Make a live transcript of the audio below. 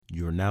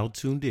You're now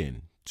tuned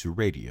in to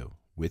Radio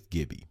with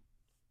Gibby.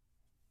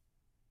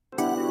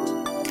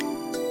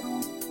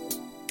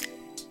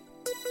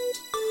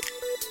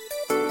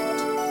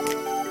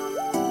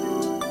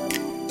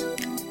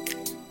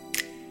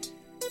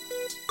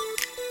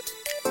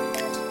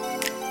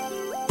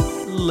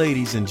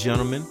 Ladies and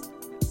gentlemen,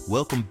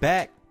 welcome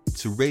back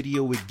to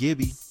Radio with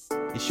Gibby.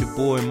 It's your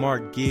boy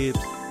Mark Gibbs,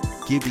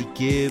 Gibby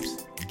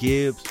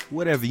Gibbs,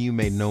 whatever you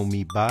may know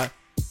me by.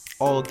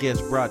 All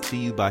guests brought to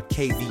you by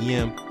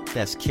KVM,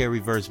 that's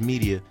Carryverse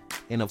Media,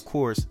 and of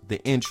course, the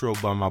intro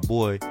by my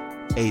boy,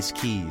 Ace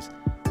Keys.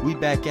 We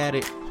back at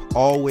it.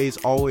 Always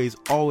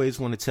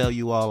want to tell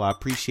you all I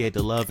appreciate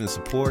the love and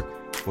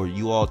support for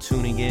you all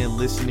tuning in,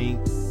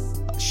 listening,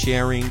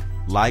 sharing,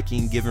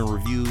 liking, giving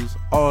reviews,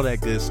 all that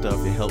good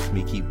stuff. It helps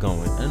me keep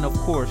going. And of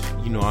course,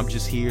 I'm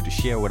just here to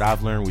share what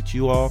I've learned with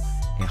you all,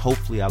 and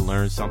hopefully I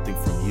learned something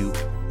from you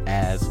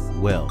as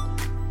well.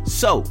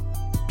 So,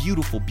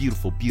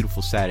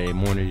 beautiful Saturday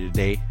morning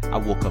today. I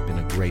woke up in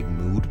a great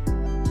mood.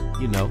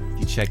 If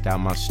you checked out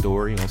my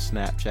story on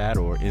Snapchat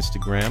or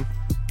Instagram,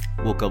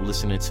 woke up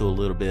listening to a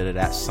little bit of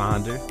that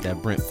Sonder,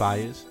 that Brent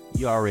Faiyaz.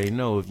 You already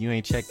know, if you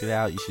ain't checked it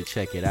out, you should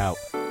check it out.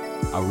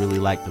 I really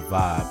like the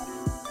vibe.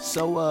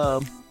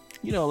 So,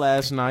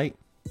 last night,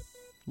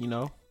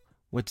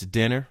 went to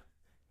dinner,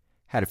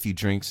 had a few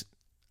drinks,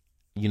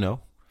 a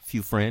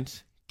few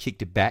friends,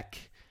 kicked it back,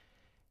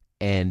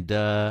 and,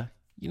 a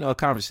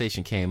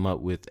conversation came up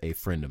with a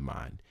friend of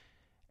mine,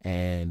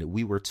 and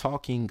we were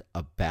talking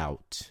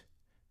about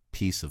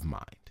peace of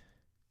mind.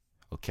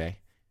 Okay.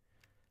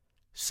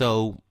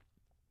 So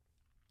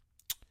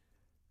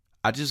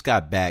I just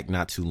got back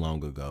not too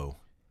long ago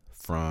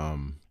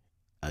from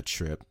a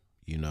trip,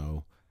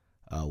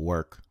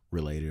 work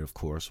related, of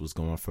course, was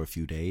going for a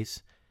few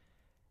days.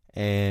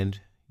 And,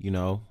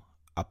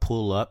 I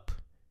pull up,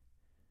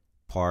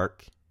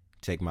 park,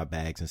 take my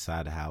bags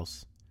inside the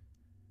house.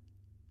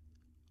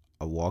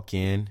 I walk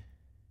in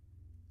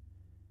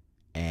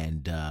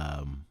and,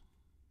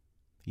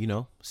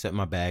 set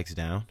my bags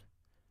down,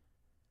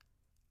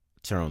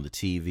 turn on the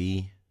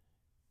TV,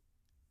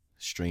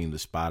 stream the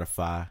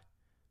Spotify,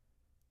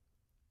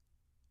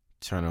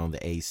 turn on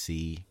the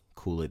AC,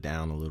 cool it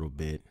down a little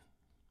bit.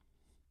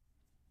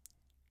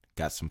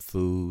 Got some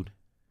food,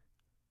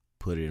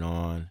 put it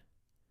on,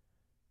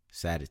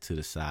 sat it to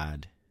the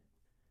side,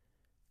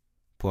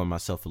 poured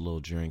myself a little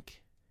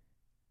drink,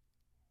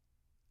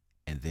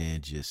 and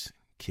then just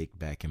kicked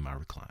back in my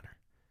recliner.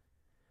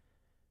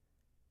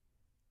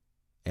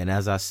 And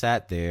as I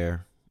sat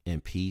there in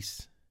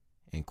peace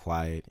and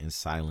quiet and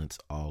silence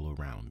all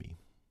around me,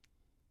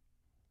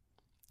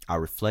 I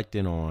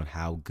reflected on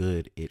how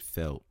good it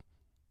felt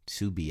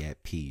to be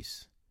at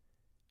peace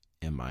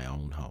in my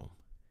own home.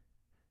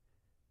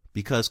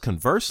 Because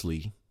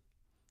conversely,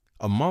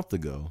 a month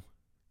ago,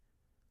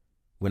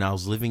 when I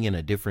was living in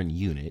a different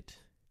unit,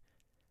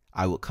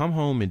 I would come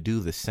home and do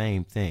the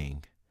same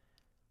thing,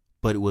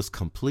 but it was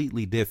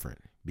completely different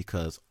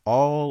because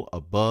all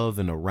above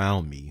and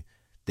around me,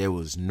 there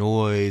was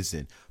noise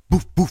and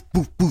boof, boof,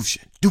 boof,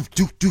 boofing, doof,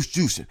 doof, doof,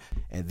 doofing,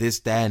 and this,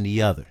 that, and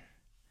the other.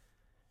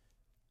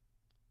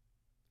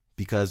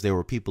 Because there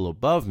were people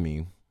above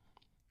me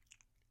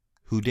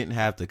who didn't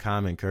have the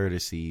common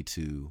courtesy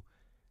to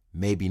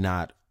maybe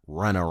not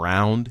run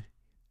around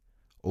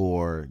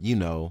or,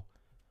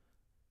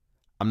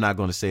 I'm not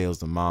going to say it was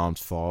the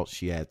mom's fault.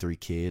 She had 3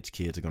 kids.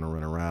 Kids are going to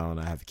run around.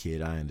 I have a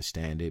kid. I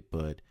understand it.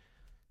 But,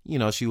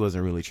 she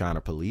wasn't really trying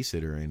to police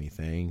it or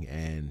anything,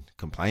 and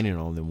complaining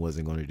on them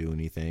wasn't going to do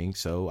anything.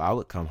 So I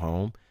would come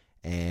home,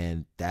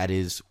 and that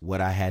is what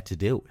I had to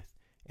deal with.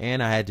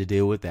 And I had to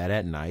deal with that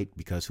at night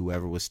because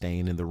whoever was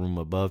staying in the room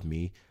above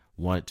me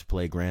wanted to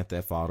play Grand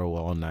Theft Auto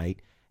all night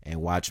and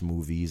watch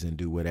movies and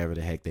do whatever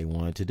the heck they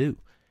wanted to do.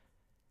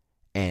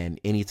 And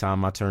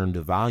anytime I turned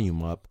the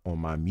volume up on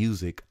my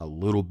music a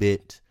little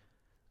bit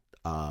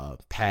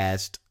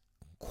past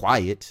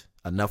quiet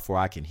enough where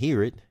I can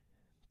hear it,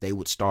 they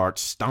would start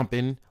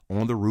stomping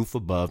on the roof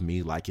above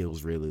me like it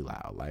was really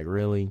loud. Like,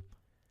 really?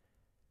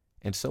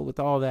 And so with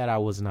all that, I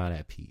was not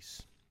at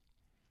peace.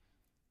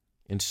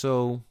 And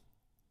so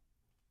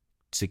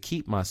to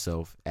keep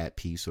myself at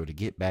peace, or to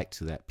get back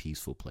to that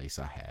peaceful place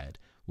I had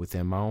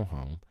within my own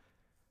home,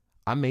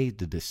 I made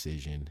the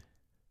decision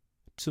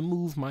to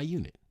move my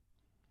unit,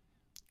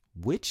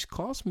 which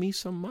cost me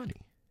some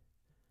money.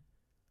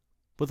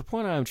 But the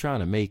point I'm trying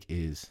to make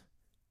is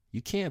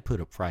you can't put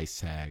a price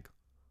tag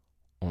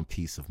on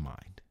peace of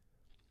mind.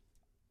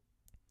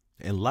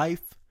 In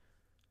life,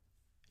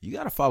 you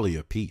got to follow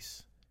your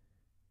peace.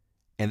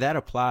 And that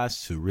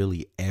applies to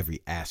really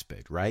every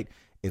aspect, right?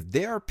 If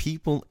there are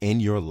people in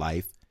your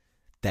life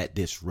that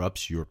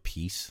disrupts your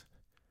peace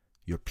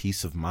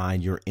of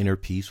mind, your inner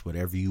peace,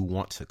 whatever you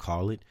want to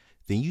call it,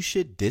 then you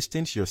should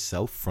distance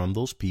yourself from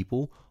those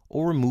people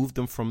or remove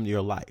them from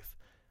your life.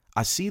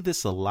 I see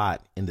this a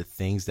lot in the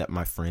things that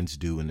my friends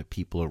do and the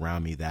people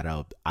around me that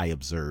I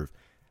observe,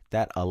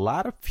 that a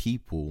lot of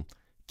people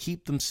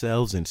keep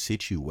themselves in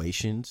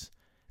situations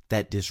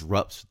that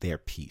disrupts their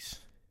peace.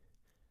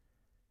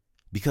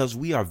 because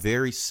we are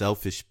very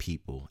selfish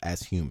people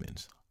as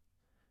humans.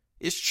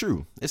 It's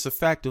true. It's a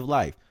fact of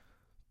life.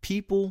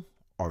 People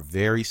are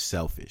very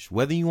selfish,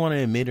 whether you want to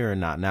admit it or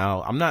not.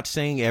 Now, I'm not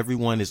saying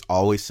everyone is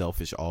always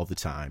selfish all the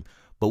time,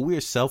 but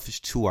we're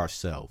selfish to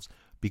ourselves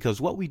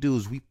because what we do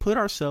is we put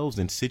ourselves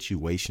in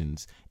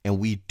situations and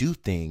we do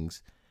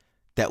things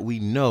that we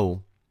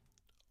know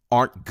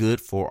aren't good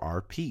for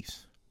our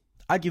peace.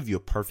 I'll give you a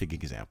perfect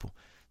example.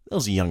 There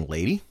was a young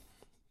lady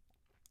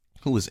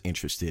who was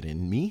interested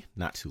in me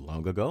not too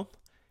long ago,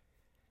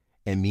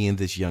 and me and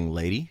this young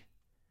lady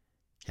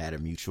had a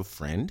mutual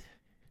friend.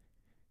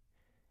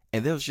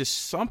 And there was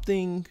just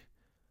something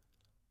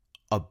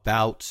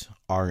about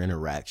our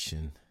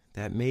interaction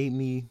that made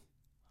me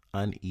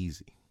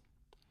uneasy.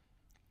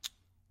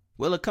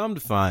 Well, it come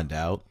to find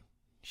out,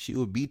 she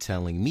would be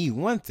telling me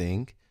one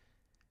thing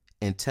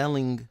and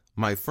telling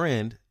my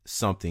friend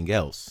something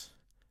else,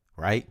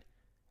 right?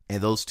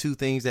 And those two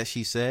things that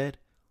she said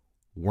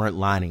weren't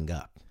lining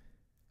up,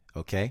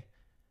 okay?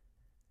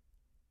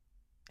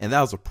 And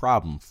that was a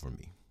problem for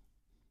me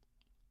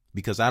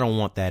because I don't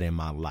want that in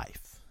my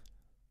life.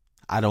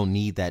 I don't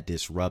need that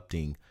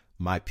disrupting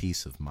my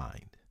peace of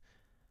mind.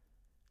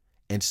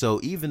 And so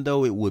even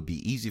though it would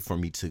be easy for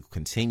me to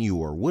continue,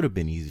 or would have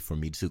been easy for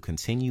me to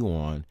continue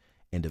on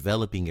and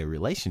developing a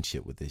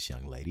relationship with this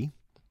young lady,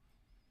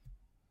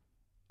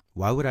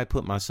 why would I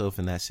put myself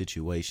in that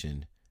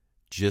situation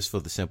just for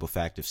the simple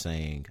fact of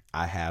saying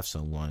I have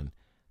someone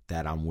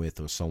that I'm with,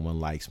 or someone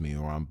likes me,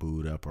 or I'm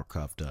booed up or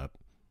cuffed up?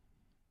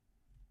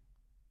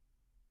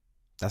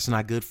 That's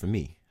not good for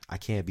me. I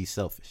can't be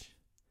selfish.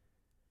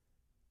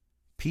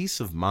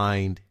 Peace of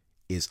mind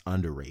is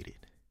underrated.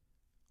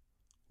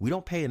 We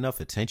don't pay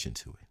enough attention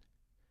to it.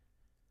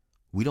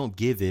 We don't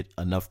give it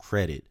enough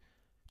credit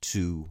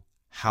to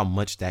how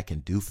much that can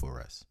do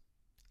for us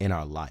in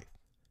our life.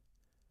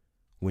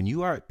 When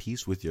you are at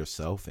peace with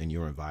yourself and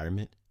your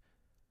environment,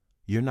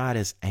 you're not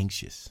as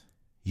anxious.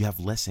 You have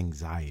less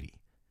anxiety.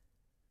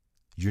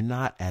 You're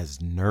not as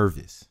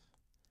nervous.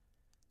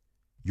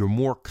 You're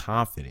more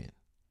confident.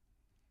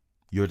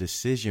 Your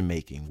decision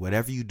making,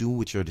 whatever you do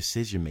with your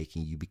decision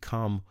making, you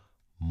become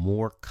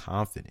more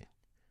confident.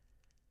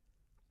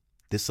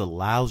 This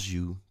allows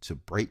you to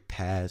break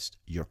past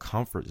your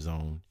comfort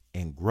zone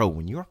and grow.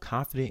 When you're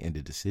confident in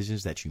the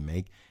decisions that you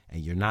make,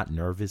 and you're not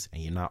nervous,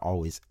 and you're not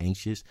always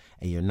anxious,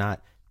 and you're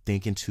not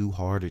thinking too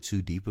hard or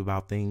too deep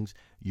about things,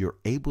 you're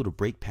able to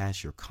break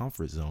past your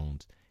comfort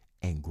zones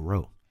and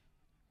grow.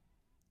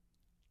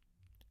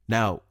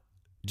 Now,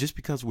 just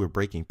because we're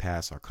breaking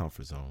past our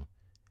comfort zone,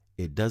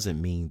 it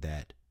doesn't mean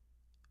that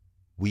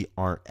we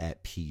aren't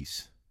at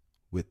peace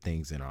with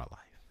things in our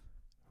life,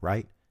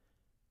 right?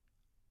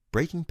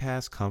 Breaking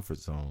past comfort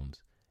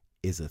zones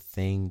is a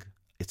thing.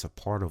 It's a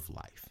part of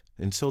life.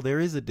 And so there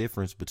is a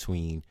difference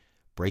between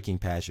breaking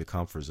past your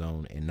comfort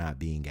zone and not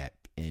being at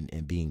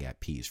and being at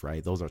peace,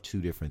 right? Those are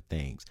two different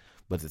things.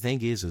 But the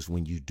thing is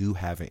when you do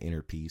have an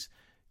inner peace,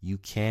 you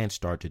can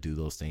start to do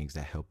those things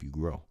that help you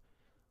grow.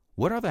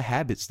 What are the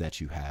habits that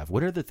you have?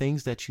 What are the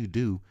things that you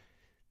do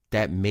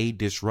that may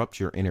disrupt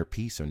your inner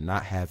peace or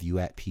not have you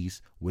at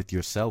peace with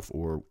yourself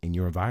or in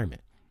your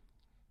environment?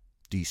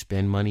 Do you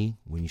spend money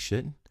when you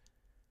shouldn't?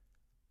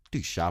 Do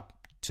you shop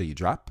till you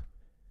drop?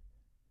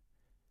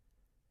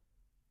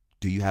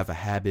 Do you have a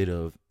habit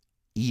of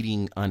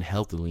eating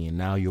unhealthily and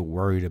now you're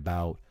worried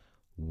about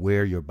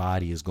where your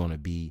body is going to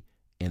be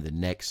in the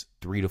next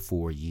 3 to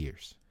 4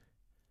 years?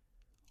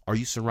 Are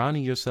you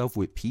surrounding yourself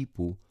with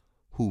people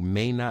who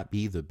may not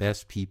be the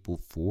best people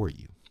for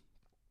you?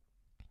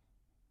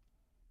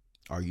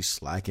 Are you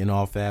slacking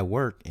off at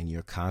work and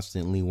you're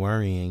constantly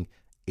worrying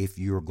if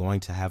you're going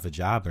to have a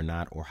job or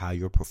not, or how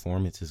your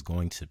performance is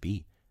going to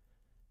be?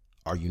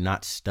 Are you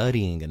not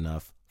studying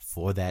enough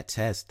for that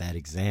test, that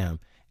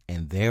exam,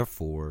 and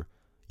therefore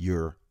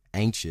you're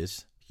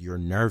anxious, you're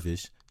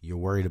nervous, you're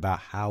worried about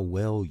how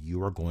well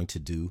you are going to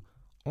do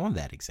on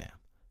that exam?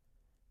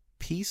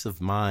 Peace of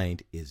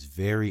mind is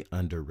very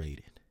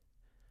underrated.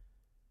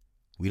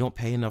 We don't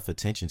pay enough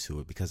attention to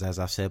it because, as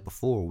I said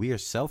before, we are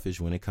selfish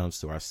when it comes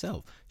to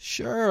ourselves.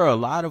 Sure, a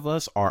lot of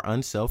us are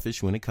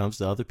unselfish when it comes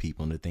to other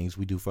people and the things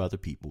we do for other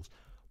people.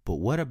 But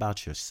what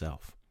about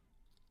yourself?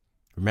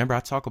 Remember,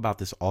 I talk about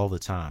this all the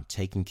time,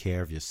 taking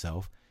care of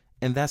yourself,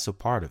 and that's a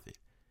part of it.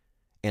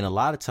 And a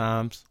lot of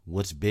times,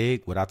 what's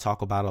big, what I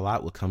talk about a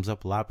lot, what comes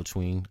up a lot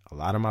between a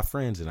lot of my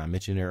friends, and I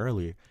mentioned it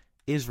earlier,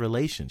 is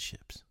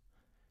relationships.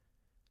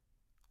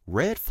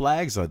 Red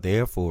flags are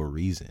there for a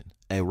reason.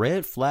 A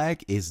red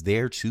flag is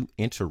there to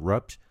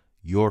interrupt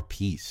your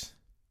peace.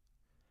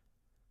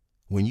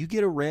 When you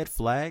get a red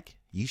flag,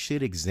 you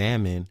should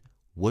examine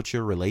what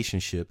your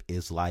relationship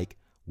is like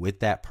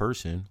with that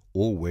person,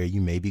 or where you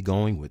may be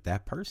going with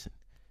that person.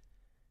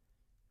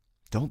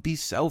 Don't be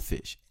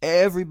selfish.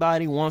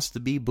 Everybody wants to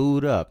be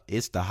booed up.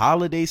 It's the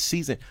holiday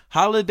season.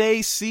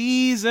 Holiday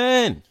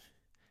season!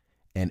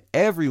 And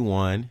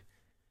everyone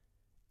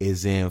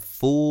is in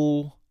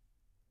full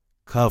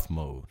cuff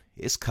mode.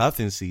 It's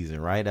cuffing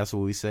season, right? That's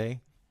what we say.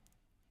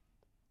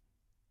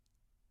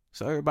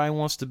 So everybody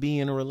wants to be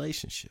in a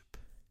relationship.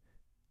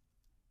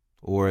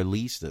 or at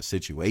least a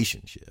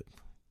situationship,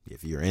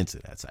 if you're into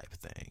that type of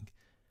thing.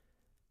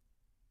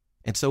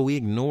 And so we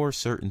ignore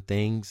certain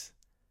things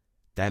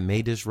that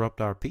may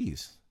disrupt our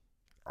peace.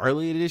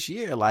 Earlier this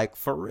year, like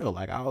for real,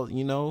 like I was,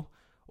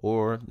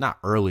 or not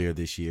earlier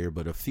this year,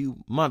 but a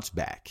few months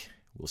back,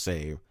 we'll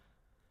say,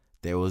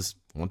 there was,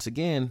 once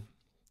again,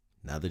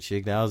 another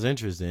chick that was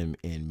interested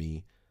in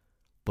me,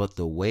 but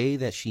the way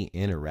that she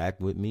interacted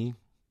with me,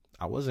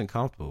 I wasn't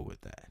comfortable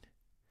with that.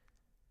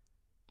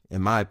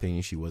 In my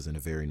opinion, she wasn't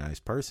a very nice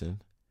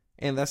person,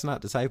 and that's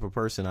not the type of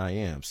person I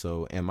am.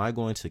 So am I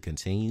going to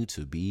continue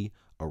to be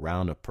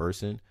around a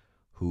person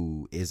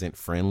who isn't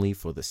friendly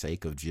for the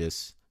sake of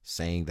just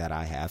saying that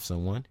I have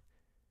someone?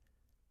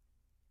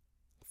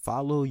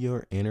 Follow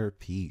your inner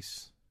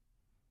peace.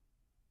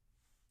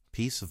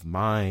 Peace of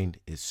mind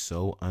is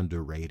so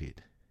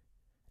underrated,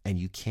 and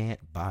you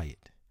can't buy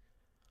it.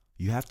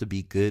 You have to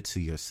be good to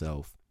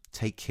yourself,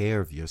 take care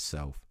of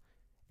yourself,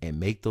 and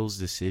make those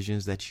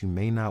decisions that you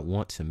may not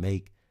want to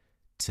make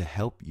to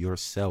help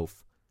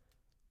yourself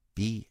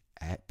be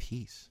at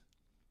peace.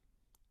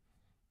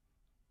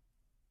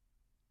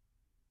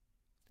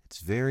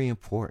 It's very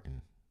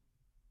important,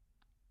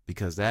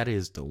 because that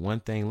is the one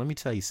thing. Let me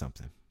tell you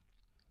something,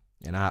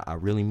 and I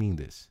really mean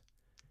this.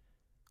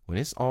 When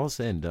it's all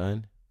said and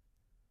done,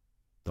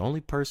 the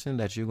only person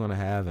that you're going to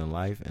have in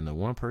life, and the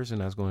one person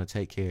that's going to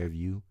take care of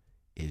you,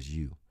 is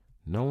you.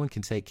 No one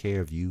can take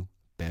care of you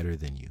better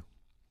than you.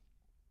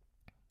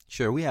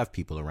 Sure, we have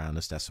people around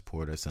us that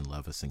support us and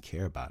love us and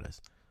care about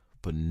us,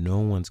 but no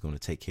one's going to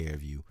take care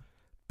of you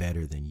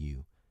better than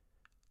you.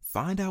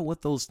 Find out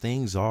what those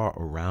things are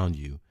around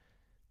you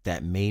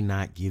that may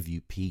not give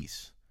you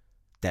peace,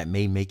 that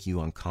may make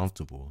you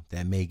uncomfortable,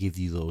 that may give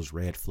you those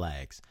red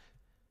flags.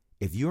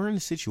 If you're in a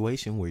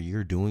situation where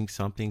you're doing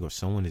something or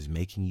someone is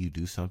making you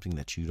do something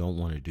that you don't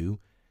want to do,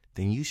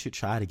 then you should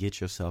try to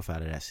get yourself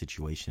out of that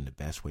situation the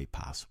best way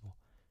possible.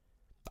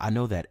 I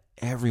know that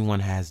everyone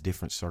has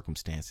different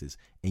circumstances,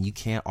 and you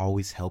can't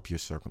always help your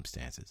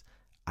circumstances.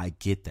 I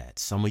get that.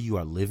 Some of you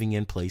are living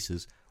in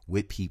places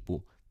with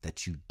people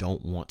that you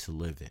don't want to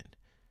live in.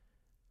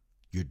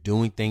 You're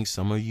doing things.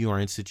 Some of you are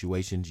in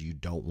situations you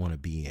don't want to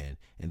be in.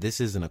 And this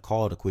isn't a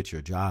call to quit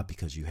your job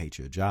because you hate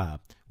your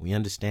job. We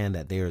understand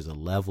that there is a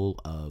level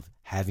of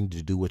having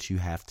to do what you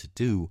have to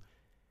do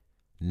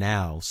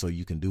now so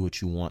you can do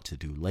what you want to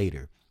do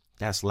later.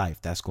 That's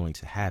life. That's going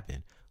to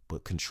happen.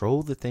 But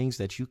control the things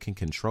that you can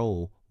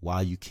control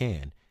while you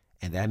can.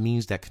 And that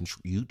means that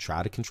you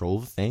try to control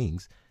the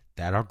things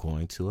that are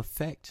going to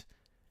affect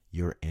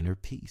your inner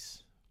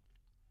peace.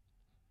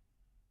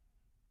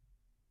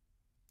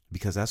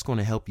 Because that's going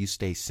to help you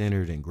stay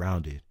centered and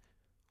grounded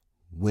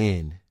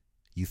when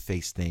you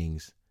face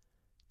things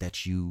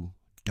that you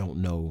don't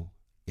know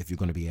if you're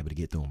going to be able to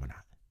get through them or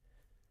not.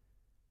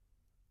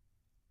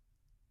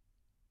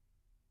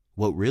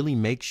 What really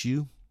makes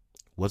you,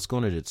 what's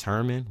going to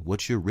determine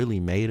what you're really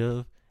made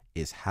of,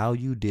 is how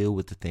you deal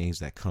with the things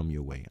that come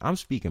your way. I'm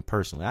speaking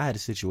personally. I had a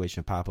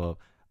situation pop up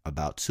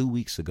about 2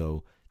 weeks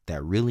ago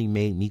that really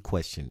made me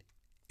question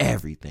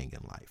everything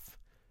in life.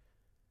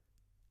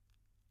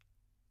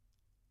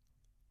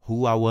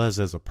 Who I was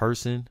as a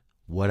person,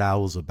 what I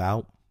was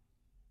about,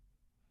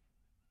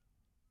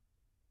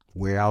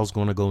 where I was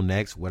going to go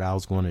next, what I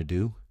was going to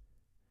do.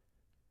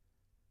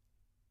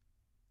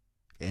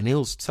 And it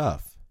was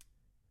tough.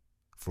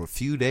 For a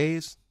few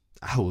days,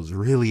 I was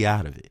really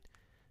out of it.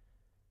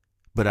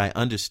 But I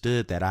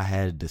understood that I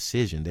had a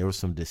decision. There were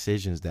some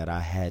decisions that I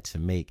had to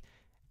make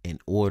in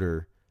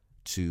order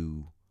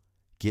to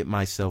get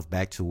myself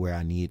back to where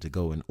I needed to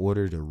go, in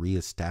order to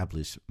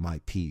reestablish my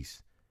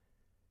peace.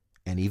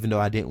 And even though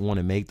I didn't want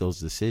to make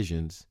those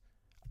decisions,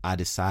 I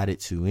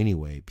decided to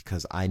anyway,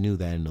 because I knew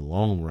that in the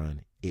long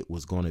run, it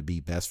was going to be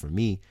best for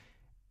me.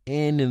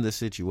 And in the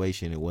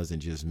situation, it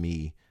wasn't just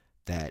me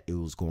that it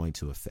was going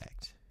to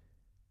affect.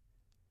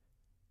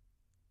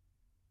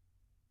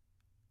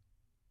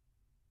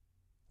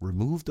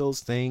 Remove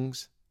those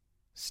things,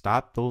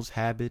 stop those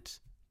habits,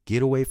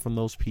 get away from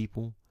those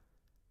people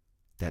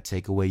that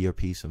take away your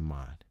peace of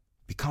mind.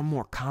 Become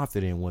more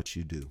confident in what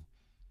you do.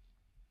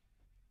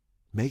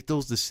 Make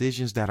those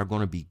decisions that are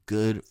going to be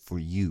good for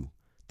you,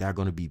 that are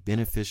going to be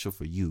beneficial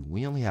for you.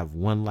 We only have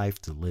one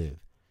life to live.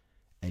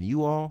 And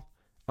you all,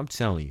 I'm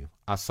telling you,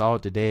 I saw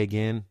it today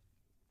again.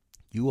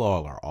 You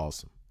all are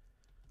awesome.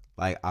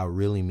 Like, I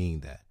really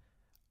mean that.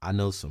 I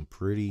know some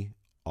pretty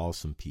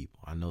awesome people.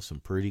 I know some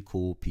pretty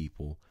cool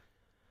people.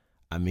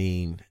 I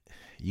mean,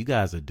 you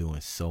guys are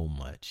doing so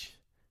much.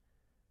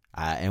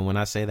 And when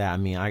I say that, I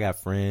mean, I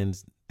got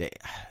friends that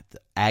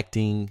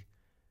acting,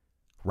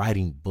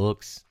 writing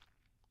books,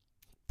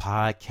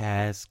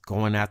 podcasts,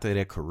 going after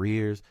their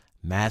careers,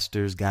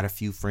 masters, got a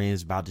few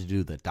friends about to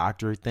do the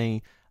doctorate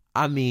thing.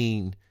 I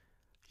mean,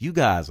 you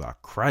guys are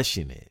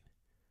crushing it.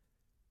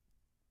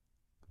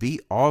 Be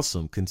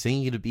awesome.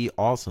 Continue to be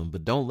awesome,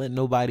 but don't let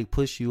nobody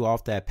push you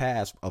off that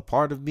path. A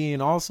part of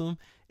being awesome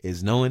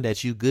is knowing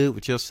that you good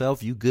with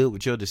yourself, you good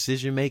with your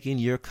decision making,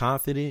 you're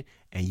confident,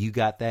 and you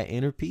got that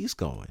inner peace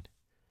going.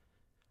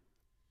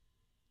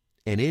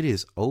 And it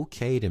is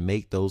okay to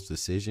make those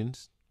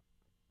decisions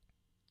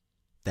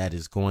that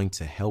is going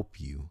to help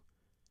you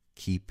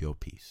keep your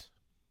peace.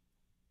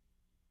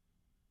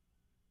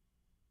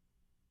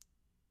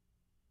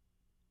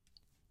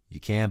 You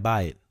can't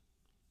buy it.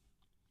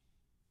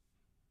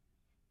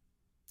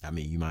 I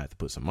mean, you might have to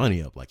put some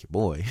money up like your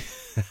boy,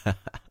 but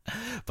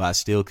I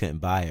still couldn't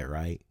buy it,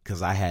 right?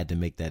 Because I had to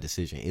make that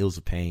decision. It was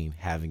a pain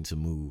having to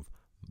move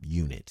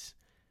units.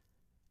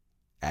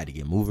 I had to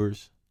get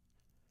movers.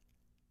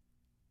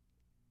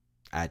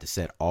 I had to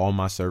set all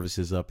my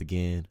services up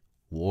again.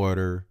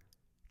 Water,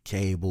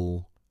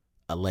 cable,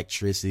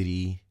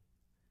 electricity,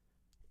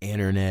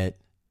 internet.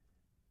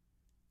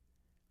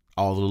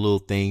 All the little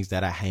things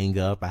that I hang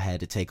up, I had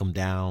to take them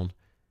down.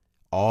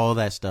 All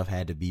that stuff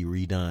had to be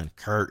redone.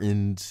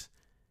 Curtains.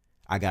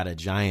 I got a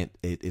giant,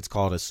 it's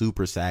called a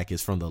Super Sack.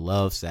 It's from the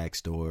Love Sack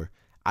store.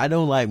 I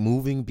don't like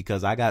moving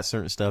because I got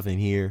certain stuff in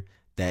here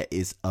that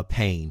is a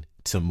pain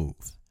to move.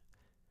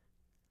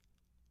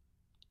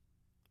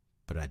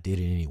 But I did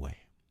it anyway.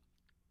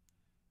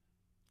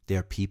 There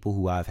are people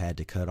who I've had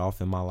to cut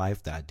off in my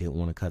life that I didn't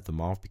want to cut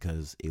them off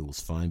because it was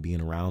fun being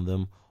around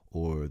them,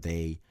 or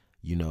they,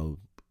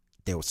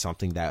 there was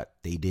something that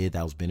they did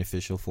that was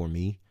beneficial for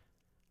me.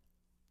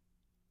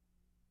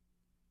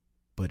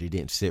 But it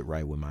didn't sit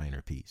right with my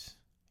inner peace.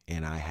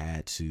 And I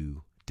had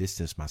to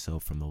distance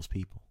myself from those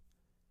people.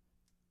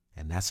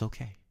 And that's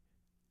okay.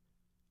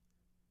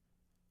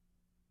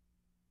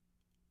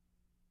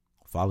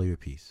 Follow your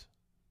peace.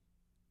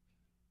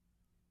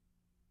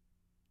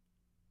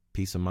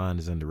 Peace of mind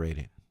is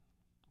underrated.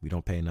 We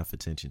don't pay enough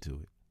attention to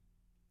it.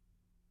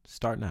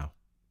 Start now.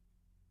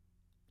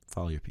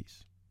 Follow your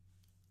peace.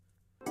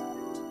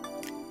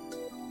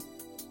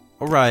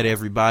 All right,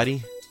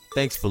 everybody.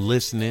 Thanks for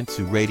listening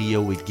to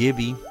Radio with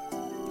Gibby.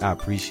 I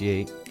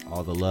appreciate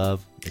all the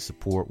love and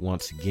support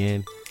once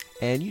again.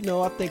 And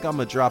I think I'm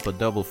going to drop a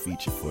double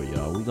feature for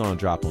y'all. We're going to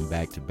drop them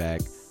back to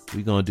back.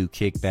 We're going to do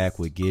Kickback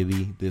with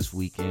Gibby this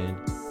weekend,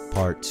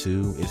 part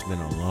 2. It's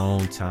been a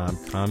long time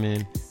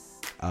coming.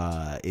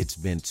 It's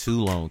been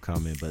too long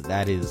coming, but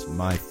that is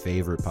my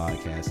favorite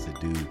podcast to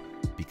do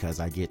because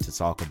I get to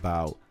talk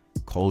about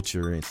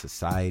culture and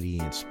society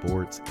and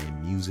sports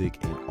and music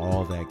and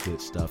all that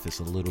good stuff. It's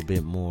a little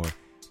bit more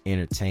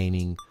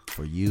entertaining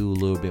for you, a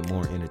little bit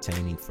more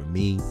entertaining for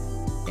me,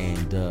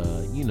 and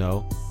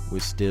we're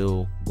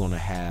still gonna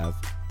have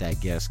that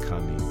guest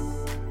coming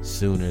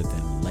sooner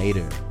than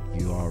later.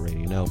 You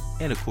already know.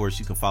 And of course,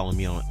 you can follow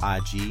me on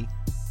IG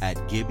at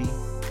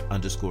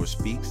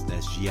Gibby_speaks.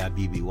 That's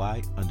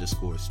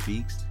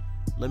GIBBY_speaks.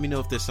 Let me know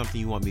if there's something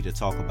you want me to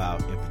talk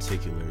about in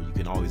particular. You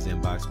can always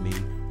inbox me,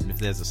 and if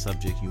there's a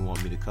subject you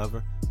want me to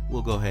cover,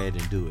 we'll go ahead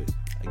and do it.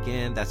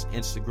 Again, that's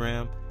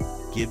Instagram,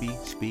 Gibby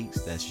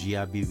Speaks. That's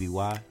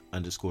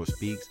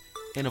GIBBY_speaks.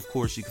 And of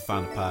course, you can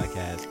find the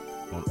podcast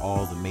on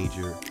all the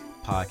major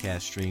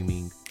podcast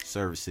streaming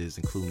services,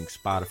 including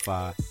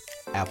Spotify,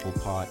 Apple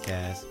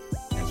Podcasts,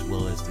 as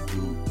well as the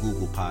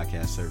Google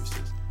Podcast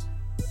services.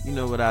 You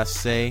know what I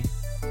say.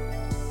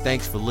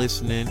 Thanks for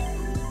listening.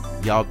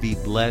 Y'all be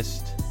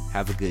blessed.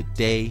 Have a good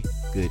day,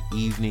 good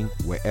evening,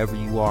 wherever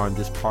you are in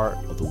this part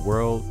of the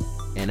world.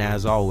 And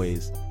as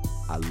always,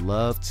 I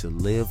love to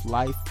live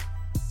life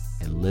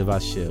and live I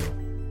shall.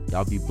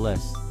 Y'all be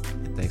blessed,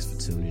 and thanks for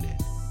tuning in.